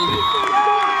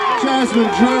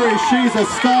 Jasmine Drury, she's a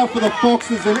star for the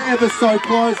Foxes and ever so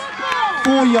close.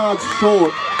 4 yards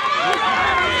short.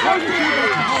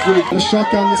 A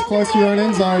shotgun this close to your own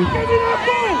end zone.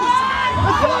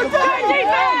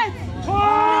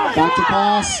 Back to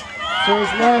pass. To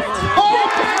his left. Oh!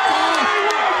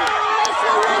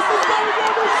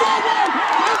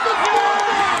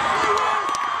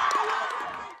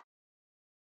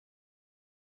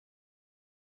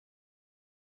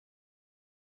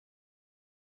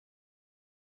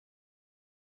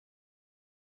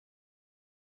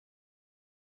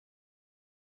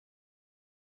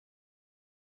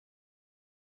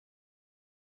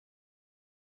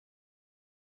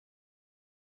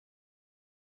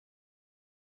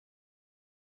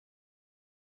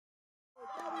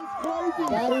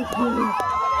 That is really...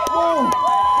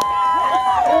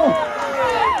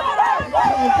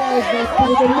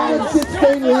 With a minute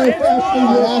 16 left,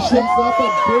 Ashley's up a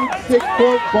big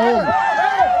 6-point bomb.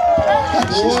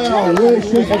 Wow, really,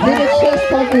 she's a bit of chest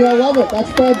pumping. I love it.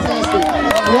 That's fantastic.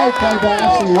 Great play by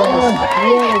Ashley West. What a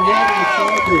run in the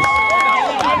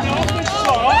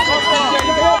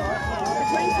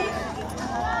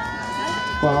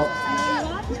Well,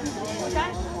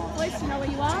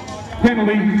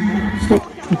 penalty.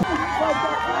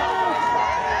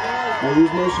 They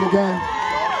use motion again.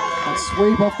 That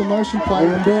sweep off the motion play.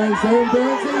 And Burnsy down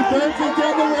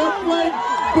the left flank.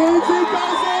 Burnsy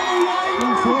goes all the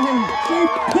way. She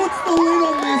puts the lid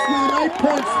on this with an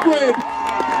 8-point spread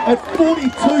at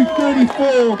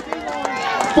 42-34.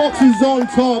 Foxes on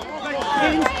top.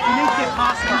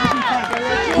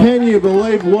 Can you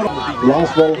believe what?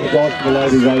 Last ball of the dice for the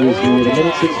Lady Raiders here. A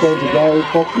minute 16 to go.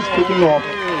 Foxes kicking off.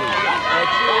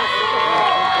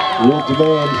 Will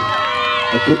demand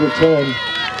a good return.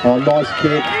 Oh, nice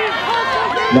kick.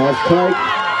 Nice take.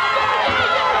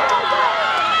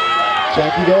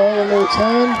 Jackie Doyle on the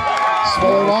return.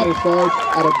 Swollen up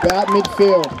at about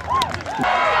midfield.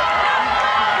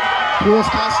 Pierce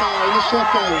Casa in the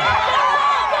shotgun.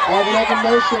 Ivan up in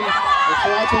motion. They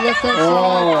try to left hand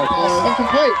side. Pass is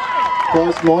incomplete.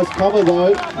 Nice cover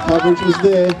though. The coverage was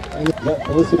there. And that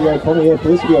Felicity O'Connor, yeah,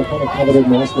 Felicity O'Connor covered it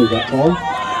nicely that time.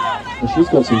 And she's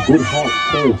got some good height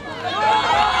too.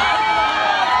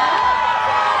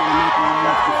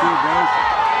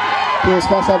 Pierce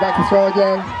Casa back to throw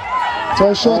again.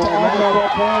 Throw short to Ivanov.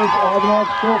 Ivanov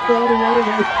still fighting out of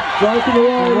it. Breaking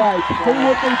away. Right.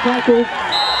 Two-whipping tackles.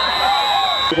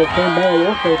 The team male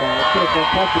or female. It's been a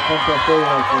fantastic contest all the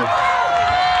way through.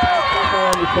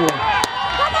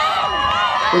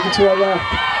 Looking to our left.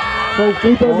 Goes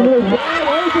deep over the middle.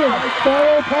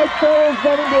 Farrell takes Farrell's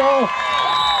running it off.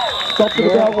 Stopped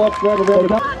at about what's right around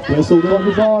the whistle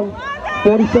is on.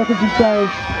 40 seconds and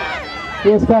change.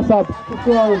 Here's Casa.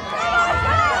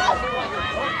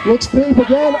 Looks deep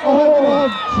again. Oh,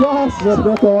 just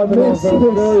Rebecca Ivanov.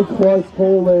 Very close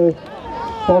call there.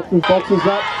 Foxes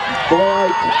up. By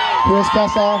 8. Pierce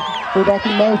Casa. Full back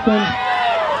in motion.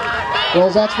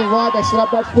 Rolls out to the right. They set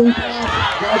up that sweep.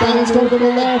 Balance got to the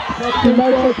left.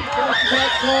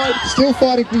 Still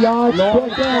fighting for yards.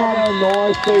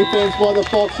 Nice defense by the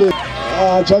Foxes.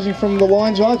 Judging from the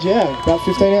line judge, yeah, about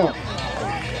 15 out.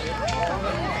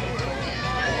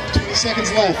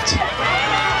 seconds left.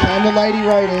 Can the Lady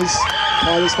Raiders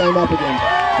tie this game up again?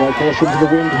 No caution to the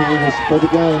wind here for the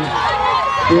game.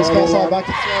 Here's Cassar back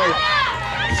to throw.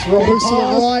 Throws to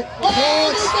the right.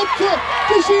 Oh,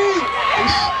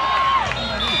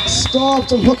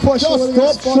 stopped. I'm not quite sure whether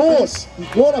Just stopped short.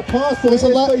 What a pass for the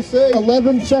VIC.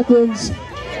 11 seconds.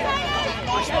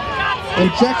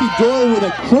 And Jackie Doyle with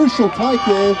a crucial take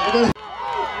there.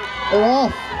 They're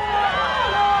off.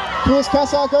 Here's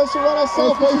Cassar goes to run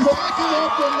herself. Backing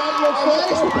up and that looks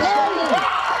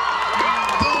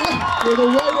the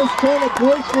Raiders turn a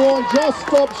breach line, just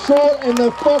stopped short, and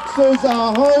the Foxes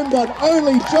are home, but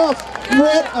only just.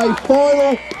 What a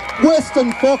final.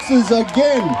 Western Foxes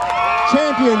again,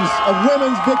 champions of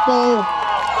women's Vic Bowl.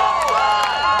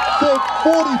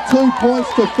 42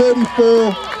 points to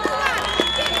 34.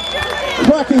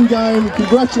 Cracking game.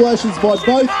 Congratulations by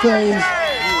both teams,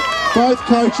 both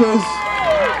coaches,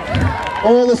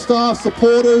 all the staff,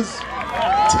 supporters.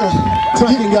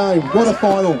 Cracking game. What a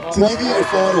final. To give you a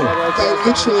final, they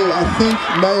literally, I think,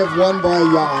 may have won by a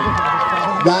yard.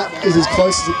 That is as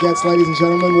close as it gets, ladies and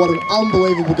gentlemen. What an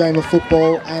unbelievable game of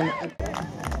football. And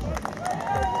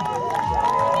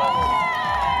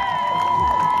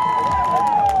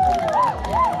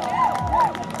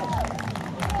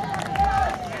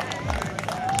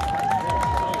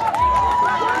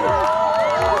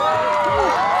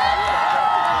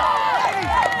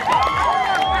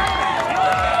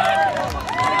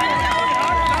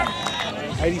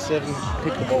 87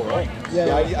 picked the ball, right? Yeah,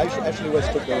 actually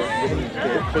West took the winning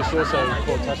ball. Chris also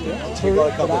caught touchdowns. He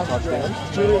got a couple of touchdowns.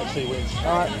 Actually wins.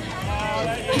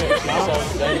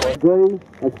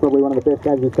 That's probably one of the best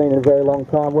games we've seen in a very long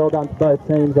time. Well done to both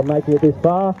teams on making it this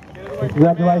far. And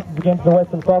congratulations again to the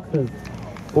Western Foxes.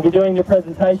 We'll be doing your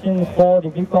presentations for the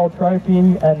Vic Bowl Trophy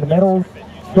and the medals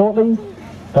shortly.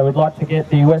 So we'd like to get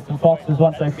the Western Foxes,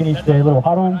 once they finish their little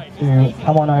huddle, to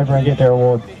come on over and get their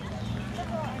awards.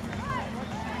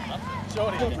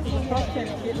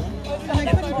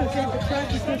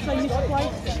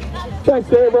 Thanks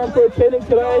to everyone for attending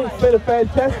today. It's been a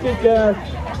fantastic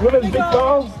women's Vic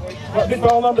Bowl. Vic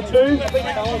Bowl number 2.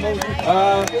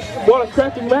 What a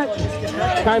cracking match.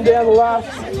 Came down the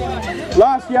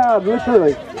last yard,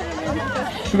 literally.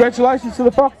 Congratulations to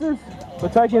the Foxes for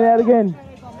taking it out again.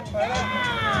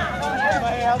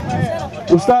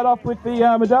 We'll start off with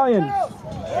the medallions.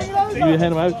 You hand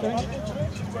them over to me?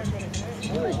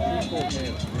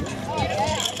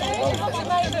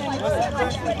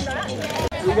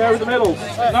 We go with the medals.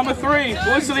 Number 3,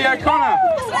 Felicity O'Connor.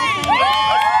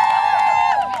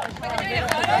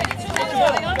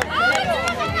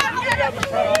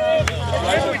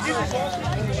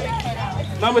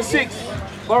 Number 6,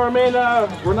 Loramina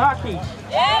Renaki.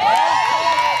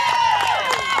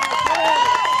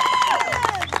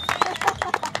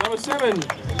 Number 7,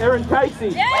 Erin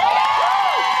Casey.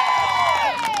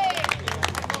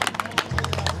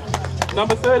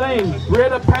 Number 13,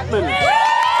 Brietta Patman.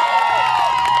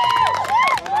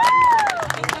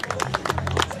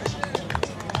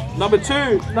 Number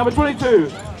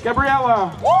 22,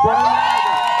 Gabriella.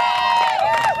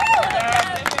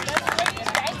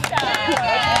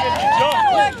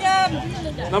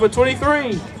 Number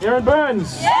 23, Erin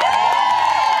Burns.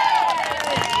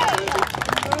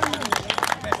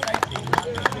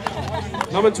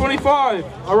 Number 25,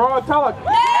 Aurora Tullock.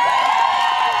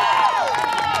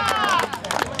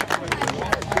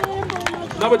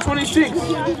 Number 26,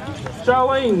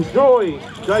 Charlene Joy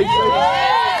JC.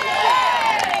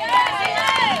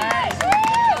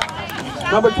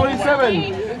 Number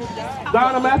 27,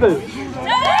 Dana Mathers.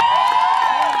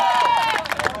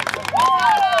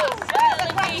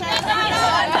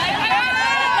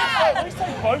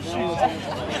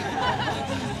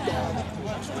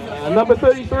 Number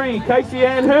 33, Casey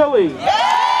Ann Hurley.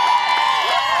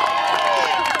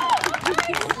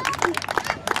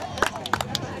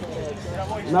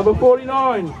 Number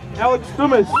 49, Alex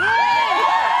Dumas.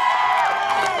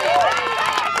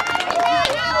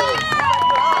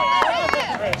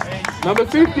 Number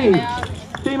 50,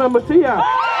 Tima Mattia.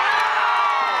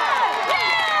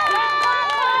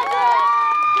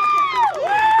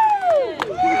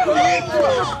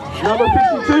 Number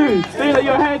 52, Stina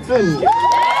Johansson.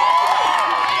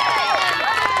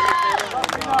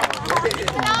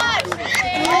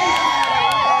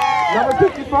 Number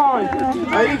 55,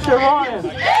 Aisha Ryan.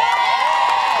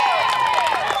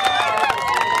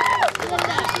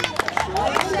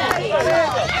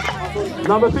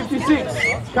 Number 56,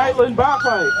 Caitlin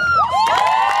Barclay.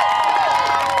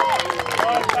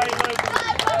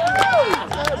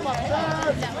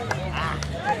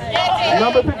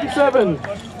 Number 57,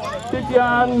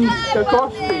 Titian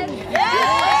Kakoski.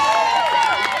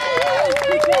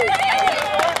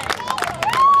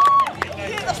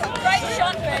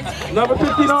 Number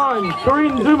 59,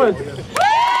 Corinne Dumas.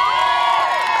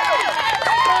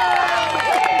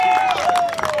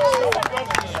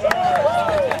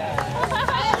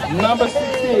 Number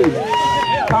 60,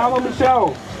 Carla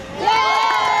Michelle.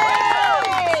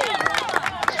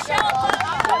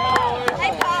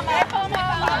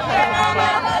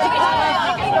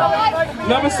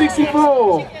 Number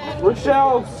 64,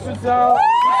 Rochelle Giselle.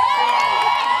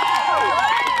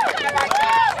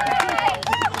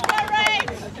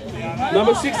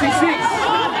 Number 66,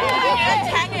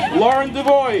 Lauren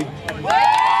Devoy.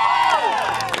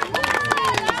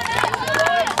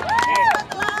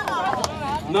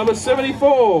 Number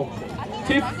 74,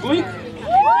 Tiff Flick.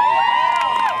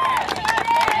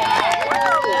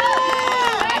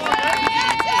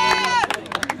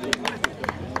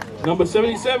 Number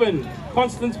 77,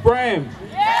 Constance Bram.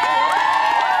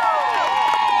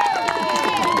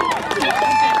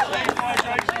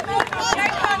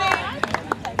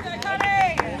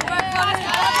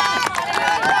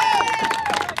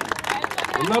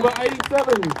 Number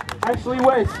 87, Ashley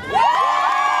West.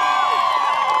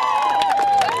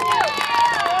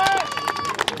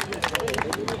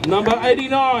 Number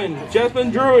 89, Jasmine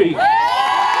Drury.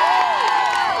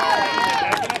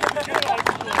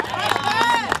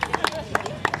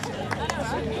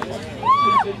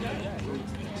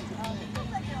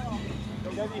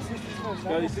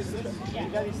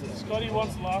 Scotty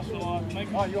wants the last one. He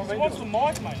wants the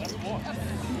mic, mate. That's why.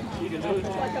 You can do it.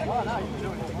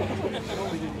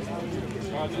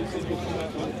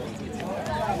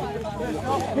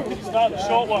 Start the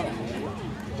short one.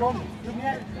 John,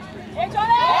 yeah,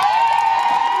 Johnny!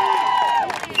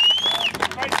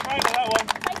 Great train on that one.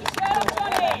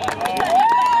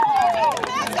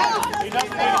 He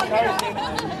doesn't need a coach.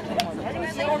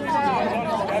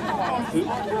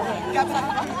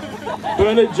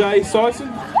 Bernard J. Sison.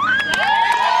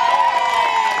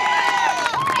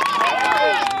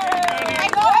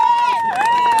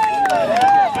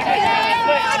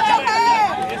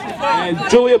 And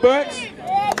Julia Burks.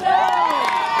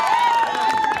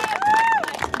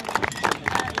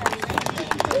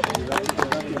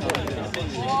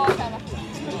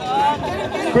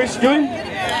 Chris June.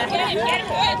 Get him, Eric!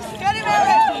 Get him!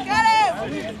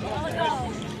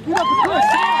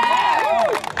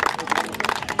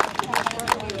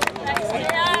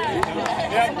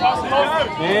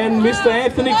 And Mr.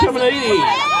 Anthony Caminiti.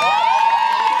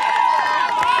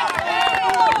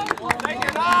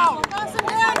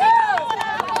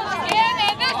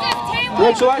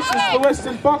 Congratulations to the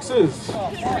Western Foxes.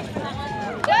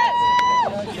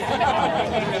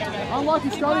 Unlucky,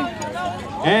 Scotty.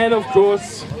 And of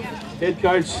course, head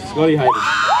coach Scotty Hayden.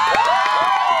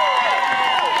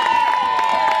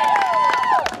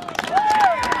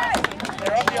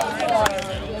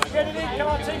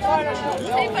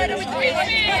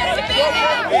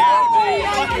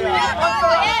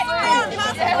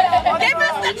 Give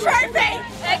us the trophy!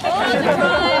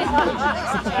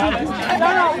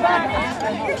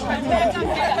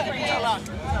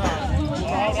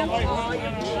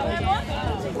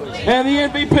 And the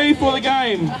MVP for the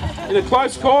game in a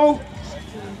close call.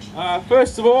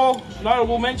 First of all,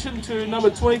 notable mention to number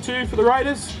 22 for the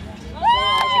Raiders. We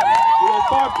had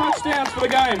 5 touchdowns for the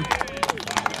game.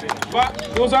 But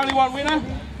there was only one winner.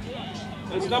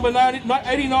 It's number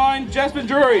 89, Jasmine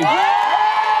Drury.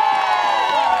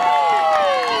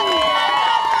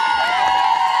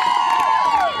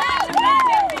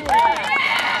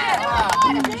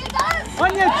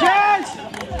 On your chance!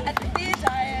 At the beer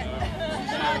diet.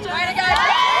 Way to go!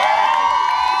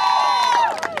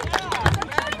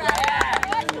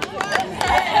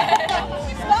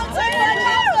 Sponsored by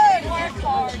Catholic! Work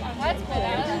hard. That's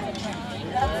better.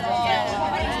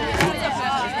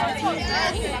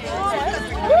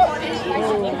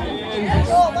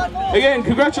 Again,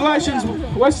 congratulations,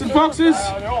 Western Foxes.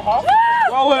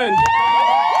 Well earned.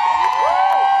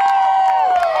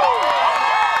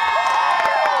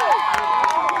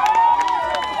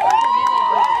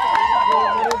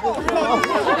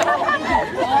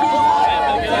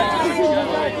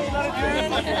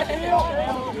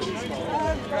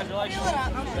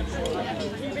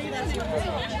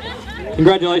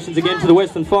 Congratulations again to the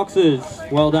Western Foxes.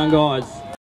 Well done, guys.